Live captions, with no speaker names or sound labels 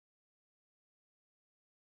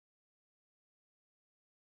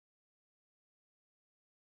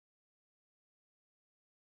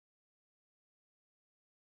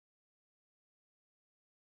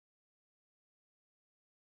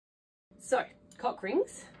So, cock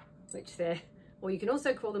rings, which they're, or you can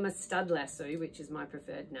also call them a stud lasso, which is my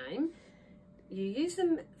preferred name. You use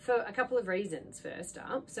them for a couple of reasons first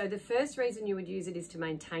up. So the first reason you would use it is to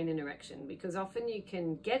maintain an erection, because often you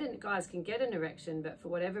can get guys can get an erection, but for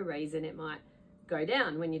whatever reason it might go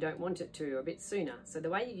down when you don't want it to, or a bit sooner. So the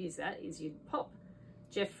way you use that is you'd pop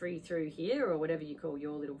Jeffrey through here, or whatever you call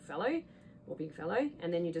your little fellow or big fellow,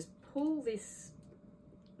 and then you just pull this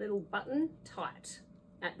little button tight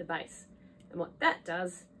at the base. And what that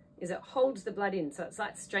does is it holds the blood in, so it's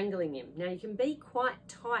like strangling him. Now you can be quite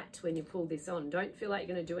tight when you pull this on. Don't feel like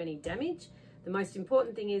you're going to do any damage. The most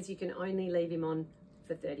important thing is you can only leave him on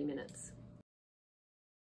for 30 minutes.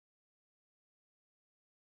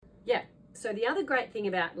 Yeah, so the other great thing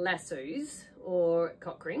about lassos or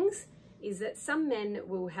cock rings is that some men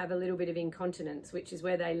will have a little bit of incontinence, which is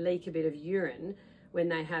where they leak a bit of urine when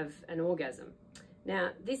they have an orgasm. Now,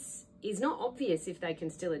 this is not obvious if they can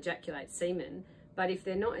still ejaculate semen, but if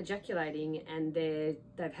they're not ejaculating and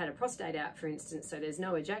they've had a prostate out, for instance, so there's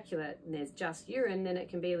no ejaculate and there's just urine, then it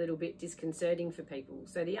can be a little bit disconcerting for people.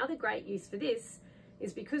 So the other great use for this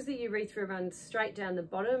is because the urethra runs straight down the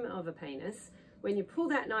bottom of a penis. When you pull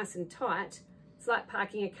that nice and tight, it's like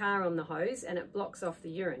parking a car on the hose and it blocks off the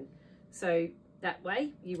urine. So that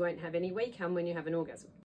way you won't have any wee cum when you have an orgasm.